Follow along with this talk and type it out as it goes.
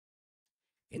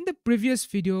In the previous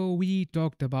video, we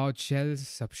talked about shells,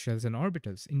 subshells, and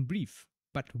orbitals in brief.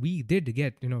 But we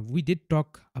did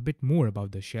talk a bit more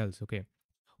about the shells, okay?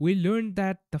 We learned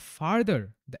that the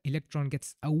farther the electron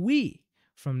gets away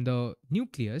from the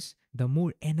nucleus, the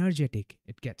more energetic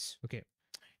it gets, okay?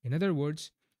 In other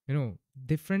words,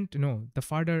 the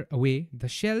farther away the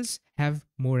shells have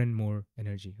more and more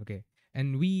energy, okay?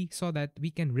 And we saw that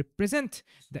we can represent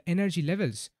the energy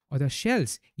levels or the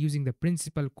shells using the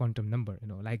principal quantum number,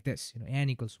 like this, n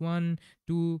equals 1,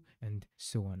 2, and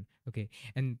so on, okay?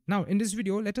 And now in this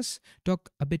video, let us talk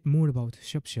a bit more about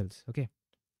subshells, okay?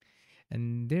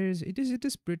 And it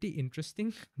is pretty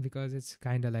interesting because it's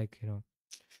kind of like,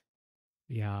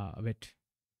 yeah, a bit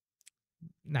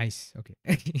nice, okay.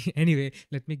 Anyway,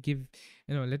 let me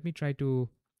try to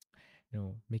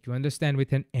make you understand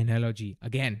with an analogy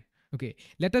again. Okay,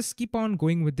 let us keep on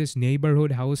going with this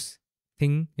neighborhood house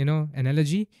thing,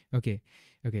 analogy. Okay,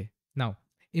 okay. Now,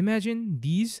 imagine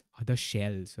these are the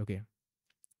shells. Okay,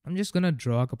 I'm just gonna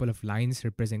draw a couple of lines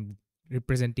representing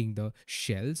the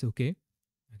shells. Okay,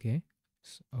 okay,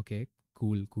 okay.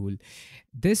 Cool, cool.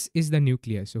 This is the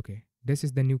nucleus. Okay, this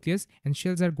is the nucleus, and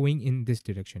shells are going in this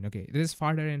direction. Okay, this is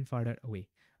farther and farther away.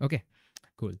 Okay,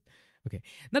 cool. Okay.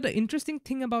 Now the interesting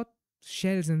thing about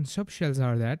shells and subshells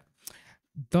are that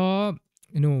the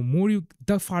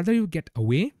the farther you get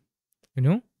away, you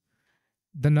know,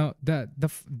 the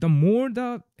more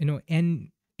the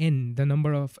n the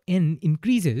number of n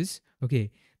increases,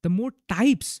 okay, the more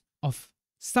types of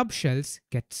subshells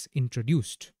gets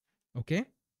introduced. Okay?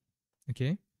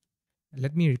 Okay.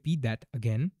 Let me repeat that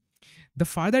again. The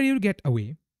farther you get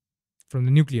away from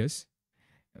the nucleus,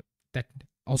 that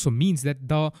also means that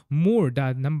the more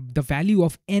the value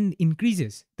of n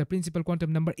increases, the principal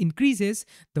quantum number increases,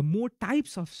 the more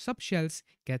types of subshells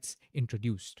gets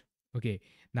introduced. Okay,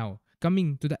 now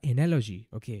coming to the analogy.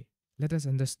 Okay, let us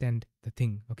understand the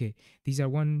thing. Okay, these are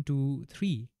 1, 2,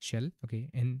 3 shell. Okay,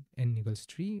 n equals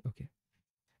 3. Okay,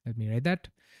 let me write that.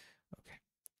 Okay,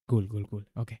 cool, cool, cool.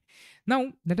 Okay,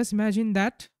 now let us imagine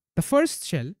that the first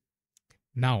shell,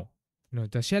 now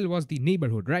the shell was the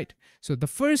neighborhood, right? So the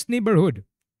first neighborhood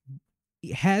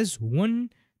has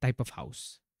one type of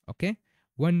house. Okay,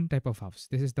 one type of house.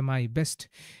 This is my best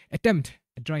attempt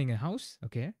at drawing a house.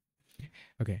 Okay,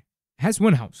 okay, has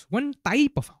one house, one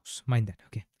type of house, mind that.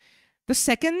 Okay, the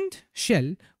second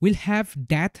shell will have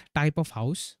that type of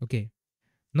house. Okay,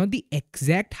 not the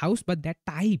exact house, but that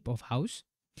type of house,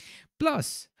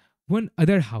 plus one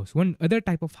other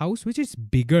type of house which is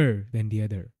bigger than the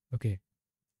other. Okay,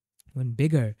 one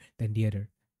bigger than the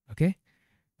other. Okay,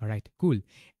 all right, cool.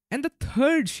 And the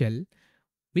third shell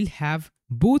will have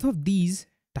both of these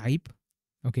type,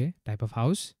 okay, type of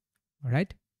house. All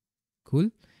right, cool.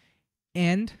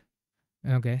 And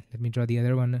okay, let me draw the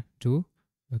other one too.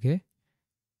 Okay,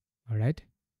 all right,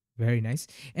 very nice.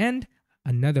 And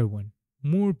another one,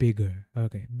 more bigger.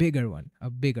 Okay, bigger one, a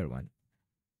bigger one.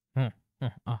 Huh,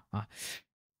 huh,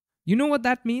 You know what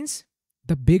that means?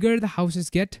 The bigger the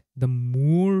houses get, the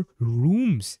more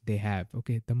rooms they have.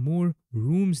 Okay, the more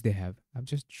rooms they have. I've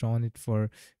just drawn it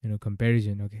for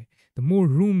comparison. Okay, the more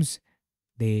rooms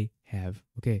they have.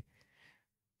 Okay,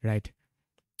 right.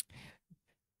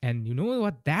 And you know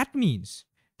what that means?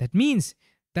 That means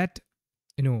that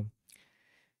you know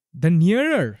the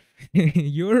nearer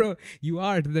you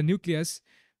are to the nucleus,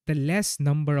 the less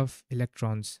number of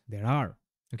electrons there are.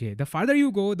 Okay, the farther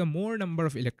you go, the more number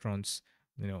of electrons.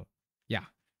 Yeah,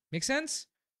 make sense?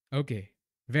 Okay,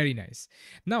 very nice.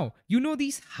 Now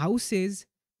these houses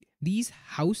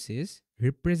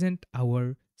represent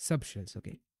our subshells.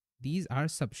 Okay, these are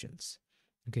subshells.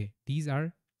 Okay, these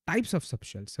are types of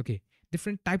subshells. Okay,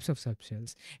 different types of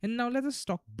subshells. And now let us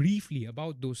talk briefly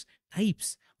about those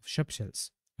types of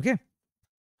subshells. Okay,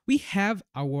 we have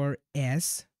our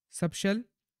S subshell,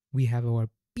 we have our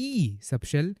P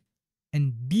subshell,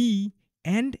 and D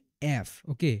and F.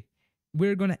 Okay,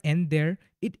 we're gonna end there.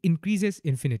 It increases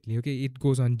infinitely. Okay, it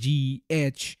goes on G,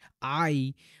 H,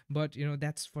 I, but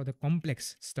that's for the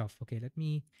complex stuff. Okay, let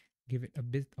me give it a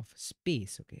bit of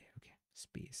space. Okay, okay,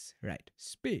 space, right?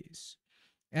 Space.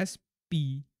 S,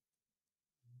 P,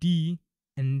 D,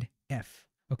 and F.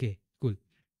 Okay, cool.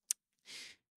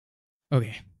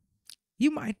 Okay,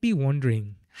 you might be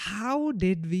wondering, how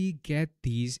did we get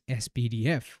these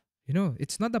SPDF?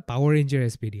 It's not the Power Ranger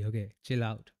SPD. Okay, chill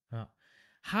out.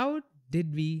 How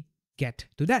did we get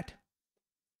to that?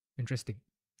 Interesting.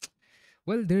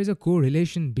 Well, there is a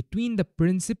correlation between the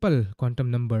principal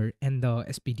quantum number and the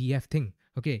SPDF thing.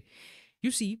 Okay,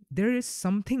 you see, there is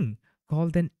something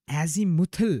called an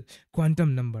azimuthal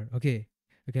quantum number. Okay,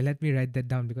 okay, let me write that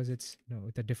down because it's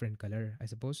with a different color, I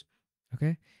suppose.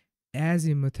 Okay,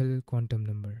 azimuthal quantum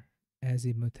number.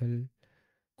 Azimuthal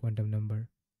quantum number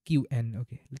Qn.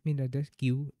 Okay, let me write this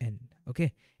Qn.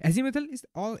 Okay, azimuthal is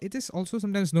all. It is also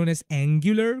sometimes known as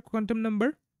angular quantum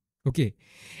number. Okay,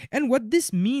 and what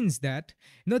this means that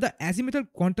the azimuthal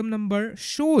quantum number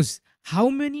shows how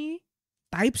many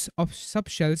types of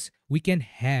subshells we can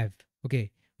have. Okay,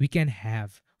 we can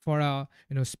have for a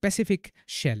specific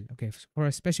shell. Okay, for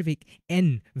a specific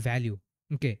n value.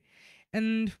 Okay,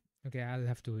 and okay, I'll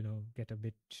have to get a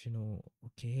bit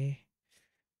okay.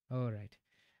 All right.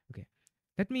 Okay.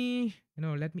 Let me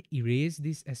erase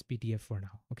this SPTF for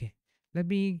now. Okay. Let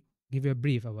me give you a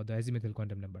brief about the azimuthal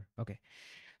quantum number. Okay.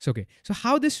 So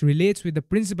how this relates with the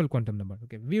principal quantum number.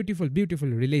 Okay. Beautiful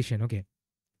relation. Okay.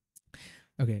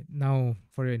 Okay. Now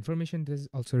for your information, this is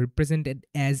also represented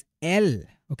as L.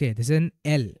 Okay. This is an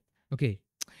L. Okay.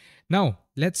 Now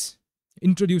let's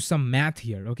introduce some math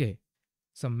here. Okay.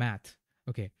 Some math.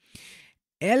 Okay.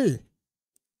 L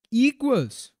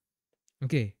equals,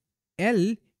 okay,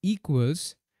 L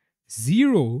equals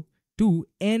 0 to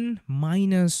n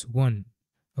minus 1.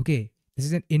 Okay, this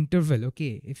is an interval.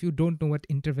 Okay, if you don't know what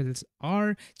intervals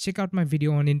are, check out my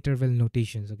video on interval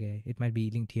notations. Okay, it might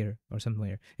be linked here or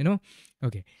somewhere.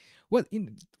 Okay. Well,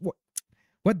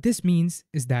 what this means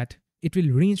is that it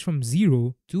will range from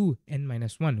 0 to n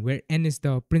minus 1, where n is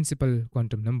the principal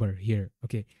quantum number here.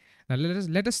 Okay, now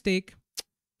let us take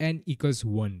n equals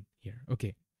 1 here.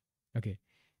 Okay.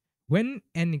 When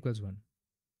n equals 1,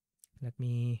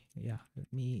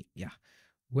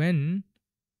 when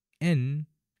n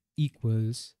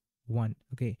equals 1.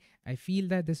 Okay, I feel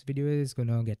that this video is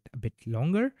gonna get a bit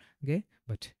longer. Okay,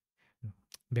 but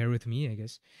bear with me, I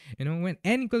guess. When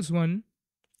n equals 1,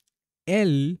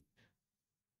 L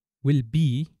will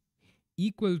be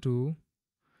equal to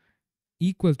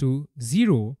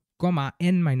 0 comma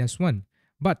n minus 1.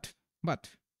 But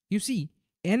you see,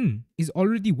 n is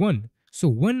already 1, so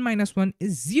 1 minus 1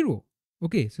 is 0.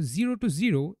 Okay, so 0 to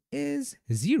 0 is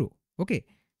 0. Okay,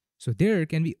 so there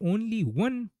can be only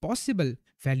one possible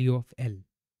value of L.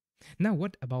 Now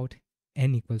what about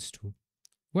n equals 2?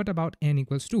 What about n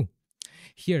equals 2?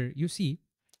 Here you see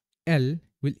L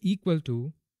will equal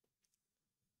to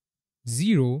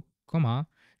 0 comma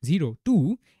 0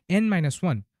 to n minus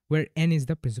 1, where n is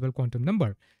the principal quantum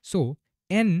number. So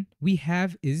n we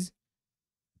have is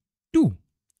 2,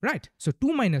 right? So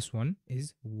 2 minus 1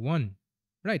 is 1,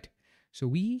 right? So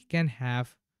we can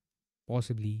have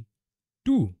possibly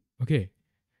 2. Okay,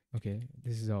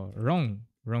 this is a wrong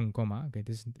comma. Okay,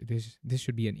 this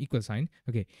should be an equal sign.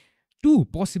 Okay, 2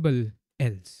 possible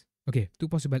L's. Okay, 2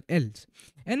 possible L's,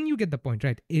 and you get the point,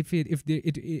 right? If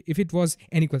it was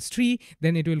n equals 3,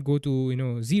 then it will go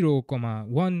to 0 comma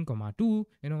 1 comma 2,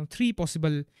 3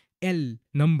 possible L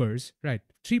numbers, right?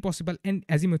 3 possible n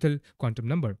azimuthal quantum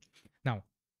number.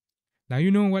 Now you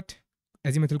know what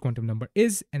azimuthal quantum number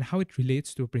is and how it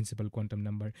relates to a principal quantum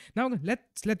number. Now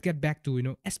let's get back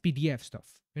to SPDF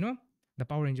stuff, the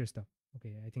Power Ranger stuff.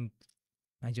 Okay, I think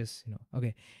I just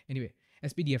okay. Anyway,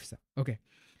 SPDF stuff. Okay,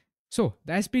 so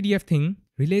the SPDF thing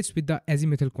relates with the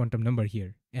azimuthal quantum number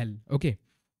here, L. Okay,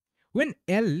 when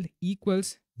L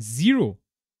equals 0,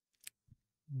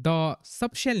 the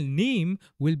subshell name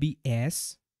will be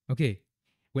S. Okay,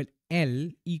 when L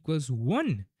equals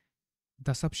 1,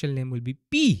 the subshell name will be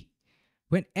P.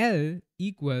 When L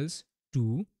equals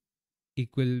 2, it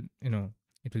will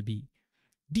be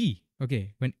D.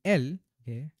 Okay, when L,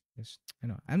 okay, just,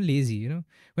 I'm lazy,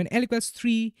 when L equals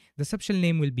 3, the subshell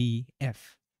name will be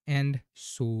F, and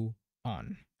so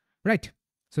on, right?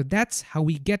 So that's how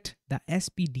we get the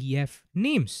SPDF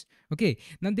names. Okay,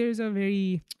 now there is a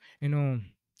very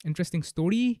interesting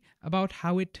story about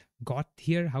how it got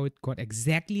here, how it got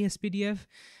exactly SPDF.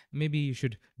 Maybe you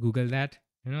should Google that.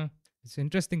 It's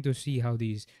interesting to see how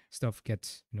these stuff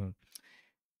gets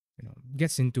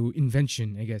gets into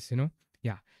invention, I guess.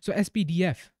 Yeah, so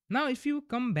SPDF. Now if you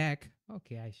come back,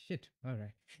 okay, all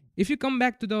right, if you come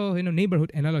back to the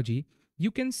neighborhood analogy,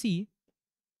 you can see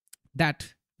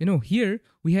that here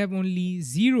we have only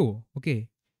 0. Okay,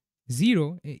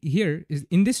 0 here is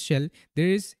in this shell, there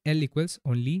is L equals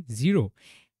only 0,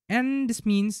 and this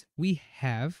means we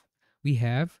have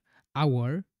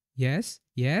our yes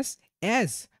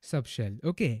S subshell.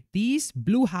 Okay, these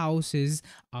blue houses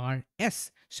are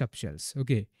S subshells.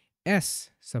 Okay,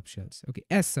 S subshells. Okay,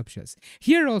 S subshells.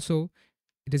 Here also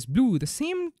it is blue, the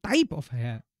same type of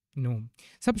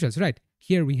subshells, right?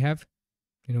 Here we have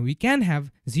we can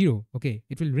have 0. Okay,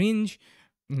 it will range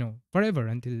forever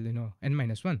until n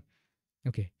minus 1.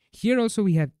 Okay, here also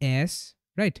we have S,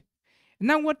 right?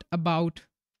 Now what about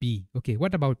P? Okay,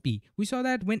 what about P? We saw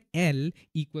that when L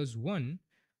equals 1,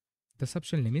 the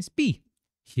subshell name is P.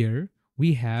 here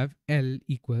we have L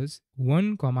equals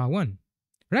 1 comma 1,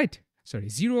 right? Sorry,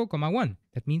 0 comma 1.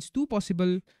 That means two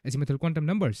possible azimuthal quantum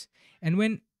numbers. And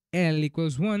when L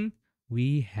equals 1,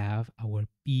 we have our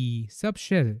P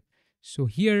subshell. So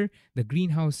here the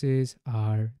greenhouses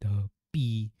are the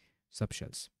P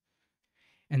subshells.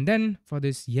 And then for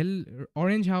this yellow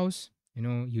orange house,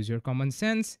 use your common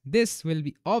sense. This will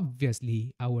be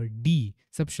obviously our D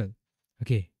subshell.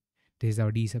 Okay, this is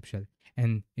our D subshell,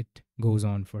 and it goes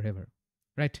on forever,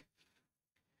 right?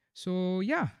 So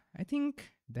yeah, I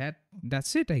think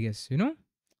that's it. I guess No,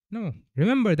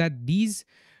 remember that these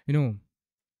you know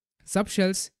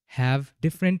subshells have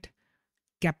different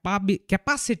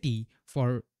capacity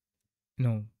for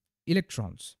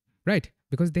electrons, right?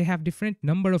 Because they have different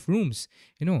number of rooms.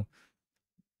 You know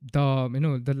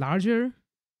the larger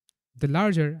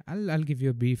I'll give you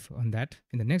a brief on that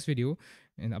in the next video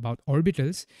and about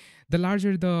orbitals. The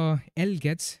larger the L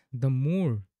gets, the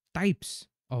more types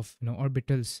of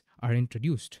orbitals are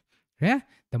introduced. Yeah,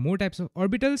 the more types of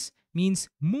orbitals means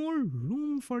more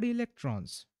room for the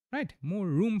electrons, right? More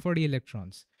room for the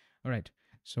electrons. All right,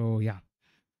 so yeah,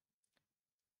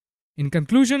 in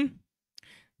conclusion,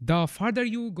 the farther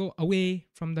you go away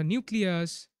from the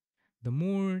nucleus, the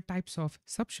more types of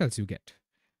subshells you get.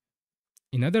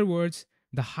 In other words,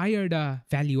 the higher the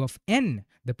value of n,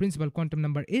 the principal quantum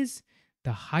number is,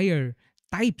 the higher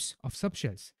types of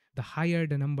subshells, the higher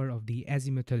the number of the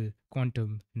azimuthal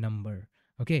quantum number.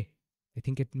 Okay, I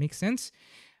think it makes sense.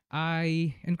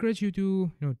 I encourage you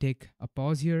to take a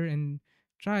pause here and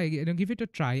try give it a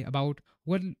try about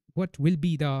what will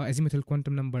be the azimuthal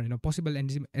quantum number, possible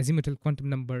azimuthal quantum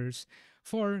numbers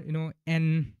for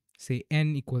n, say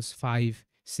n equals 5,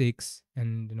 6,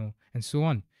 and and so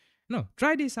on. No,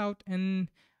 try this out and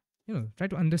try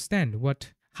to understand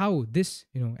how this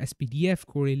SPDF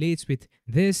correlates with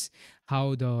this,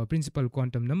 how the principal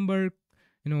quantum number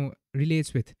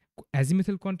relates with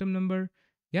azimuthal quantum number.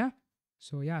 Yeah,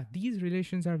 so yeah, these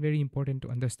relations are very important to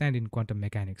understand in quantum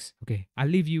mechanics. Okay, I'll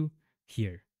leave you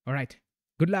here. All right,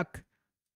 good luck.